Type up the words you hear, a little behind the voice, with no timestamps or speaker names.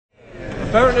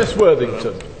Baroness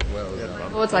Worthington.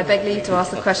 Lords, I beg leave to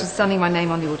ask the question, standing my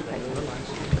name on the order paper.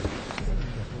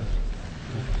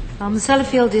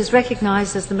 Sellafield is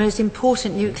recognised as the most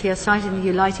important nuclear site in the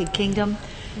United Kingdom,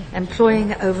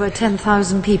 employing over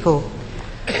 10,000 people.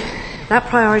 That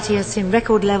priority has seen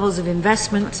record levels of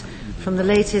investment from the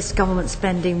latest government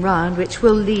spending round, which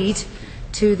will lead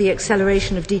to the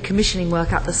acceleration of decommissioning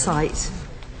work at the site.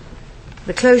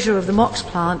 The closure of the MOX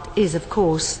plant is, of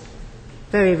course,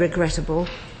 very regrettable,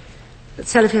 but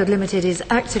Sellafield Limited is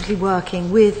actively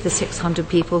working with the 600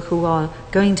 people who are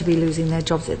going to be losing their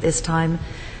jobs at this time,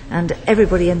 and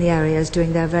everybody in the area is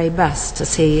doing their very best to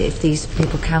see if these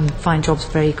people can find jobs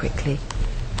very quickly.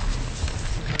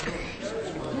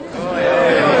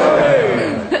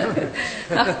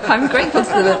 I'm grateful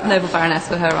to the Noble Baroness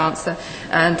for her answer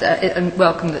and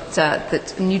welcome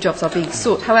that new jobs are being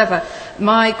sought. However,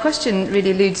 my question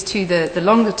really alludes to the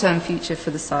longer-term future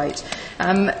for the site.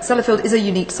 Sellafield is a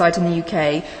unique site in the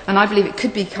UK, and I believe it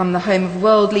could become the home of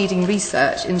world-leading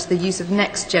research into the use of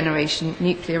next-generation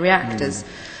nuclear reactors.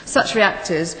 Such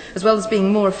reactors, as well as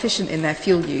being more efficient in their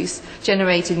fuel use,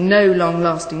 generating no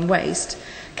long-lasting waste,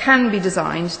 can be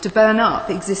designed to burn up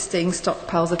existing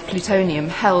stockpiles of plutonium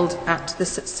held at the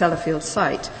Sellafield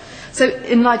site. So,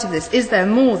 in light of this, is there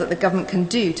more that the government can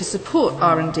do to support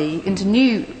R&D into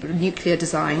new nuclear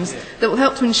designs that will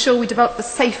help to ensure we develop the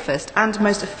safest and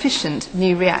most efficient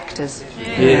new reactors?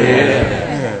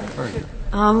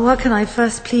 Well, can I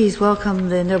first please welcome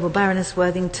the Noble Baroness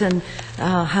Worthington,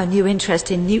 her new interest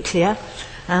in nuclear,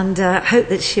 and hope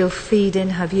that she'll feed in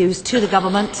her views to the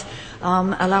government,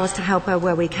 allow us to help her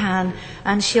where we can,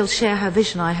 and she'll share her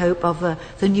vision, I hope, of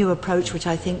the new approach, which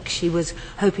I think she was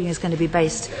hoping is going to be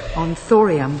based on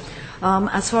thorium.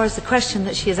 As far as the question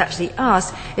that she has actually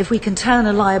asked, if we can turn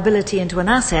a liability into an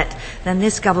asset, then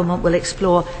this government will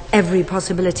explore every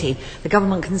possibility. The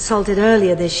government consulted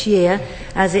earlier this year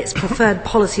as its preferred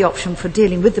policy option for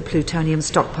dealing with the plutonium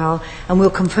stockpile, and will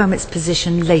confirm its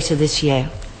position later this year.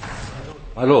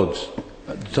 My Lords,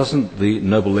 doesn't the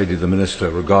noble lady, the Minister,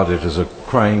 regard it as a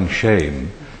crying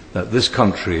shame that this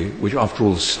country, which after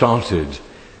all started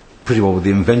pretty well with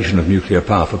the invention of nuclear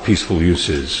power for peaceful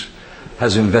uses,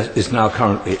 is now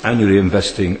currently annually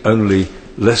investing only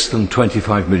less than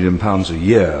 £25 million a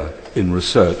year in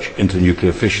research into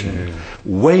nuclear fission,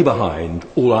 way behind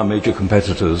all our major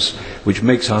competitors, which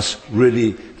makes us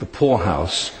really the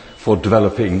poorhouse for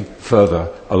developing further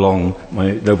along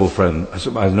my noble friend has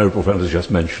just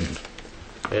mentioned.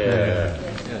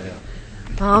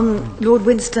 Lord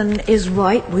Winston is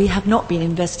right. We have not been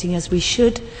investing as we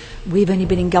should. We've only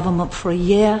been in government for a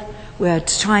year. We're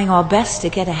trying our best to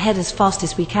get ahead as fast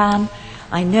as we can.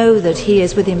 I know that he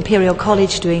is with Imperial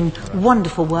College doing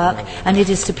wonderful work, and it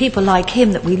is to people like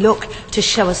him that we look to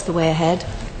show us the way ahead.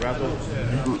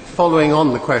 Following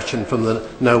on the question from the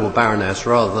Noble Baroness,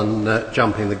 rather than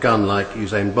jumping the gun like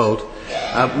Usain Bolt,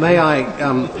 may I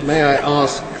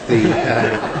ask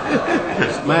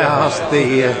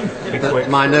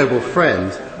my noble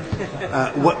friend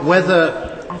whether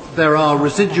there are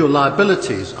residual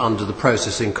liabilities under the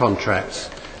processing contracts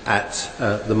at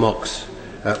the MOX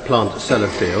plant at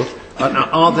Sellafield?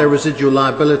 Are there residual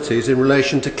liabilities in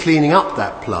relation to cleaning up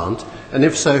that plant, and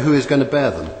if so, who is going to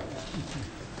bear them?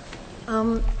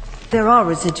 There are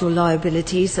residual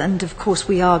liabilities, and of course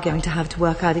we are going to have to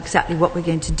work out exactly what we're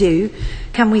going to do.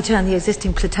 Can we turn the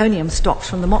existing plutonium stocks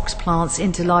from the MOX plants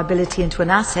into liability, into an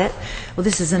asset? Well,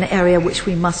 this is an area which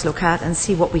we must look at and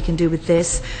see what we can do with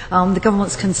this. The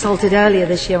government's consulted earlier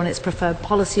this year on its preferred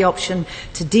policy option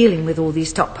to dealing with all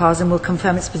these stockpiles, and will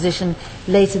confirm its position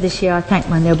later this year. I thank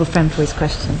my noble friend for his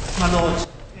question. My Lords,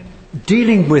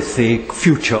 dealing with the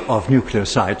future of nuclear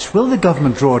sites, will the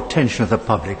government draw attention of the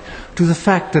public to the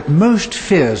fact that most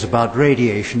fears about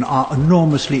radiation are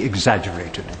enormously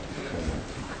exaggerated?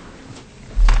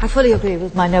 I fully agree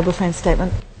with my noble friend's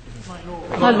statement.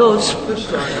 My Lords.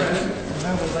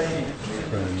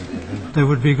 There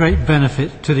would be great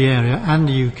benefit to the area and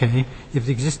the UK if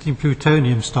the existing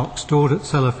plutonium stock stored at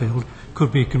Sellafield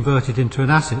could be converted into an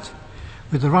asset.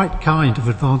 With the right kind of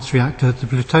advanced reactor, the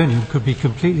plutonium could be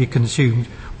completely consumed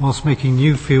whilst making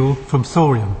new fuel from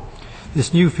thorium.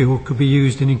 This new fuel could be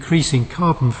used in increasing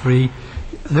carbon-free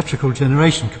electrical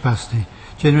generation capacity,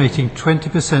 generating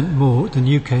 20% more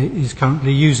than UK is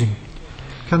currently using.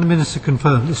 Can the Minister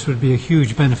confirm this would be a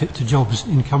huge benefit to jobs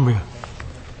in Cumbria?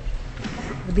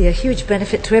 It would be a huge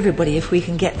benefit to everybody if we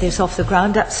can get this off the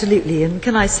ground, absolutely. And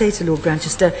can I say to Lord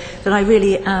Grantchester that I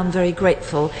really am very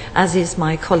grateful, as is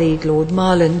my colleague Lord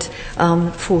Marland,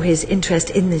 for his interest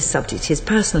in this subject, his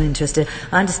personal interest.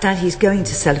 I understand he's going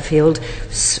to Sellafield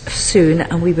soon,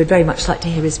 and we would very much like to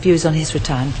hear his views on his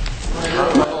return.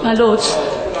 My lords,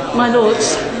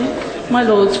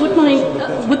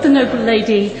 would the noble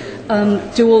lady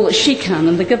do all that she can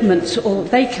and the government all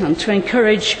they can to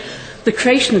encourage the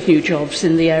creation of new jobs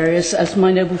in the areas, as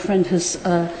my noble friend has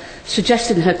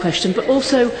suggested in her question, but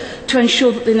also to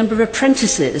ensure that the number of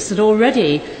apprentices that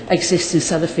already exist in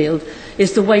Sellafield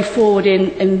is the way forward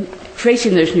in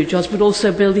creating those new jobs, but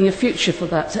also building a future for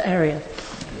that area?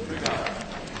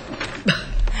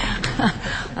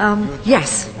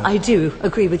 Yes, I do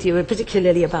agree with you,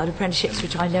 particularly about apprenticeships,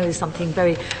 which I know is something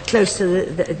very close to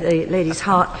the lady's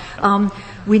heart.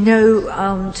 We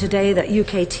know today that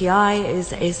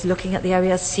UKTI is looking at the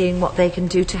area, seeing what they can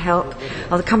do to help.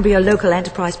 The Cumbria Local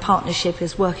Enterprise Partnership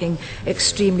is working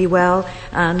extremely well,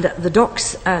 and the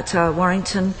docks at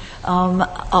Warrington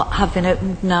have been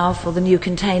opened now for the new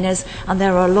containers, and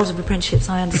there are a lot of apprenticeships,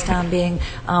 I understand, being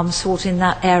sought in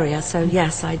that area. So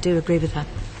yes, I do agree with her.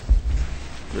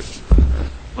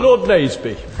 Lord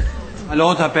Naseby. My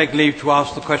Lord, I beg leave to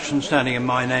ask the question standing in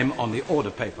my name on the order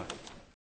paper.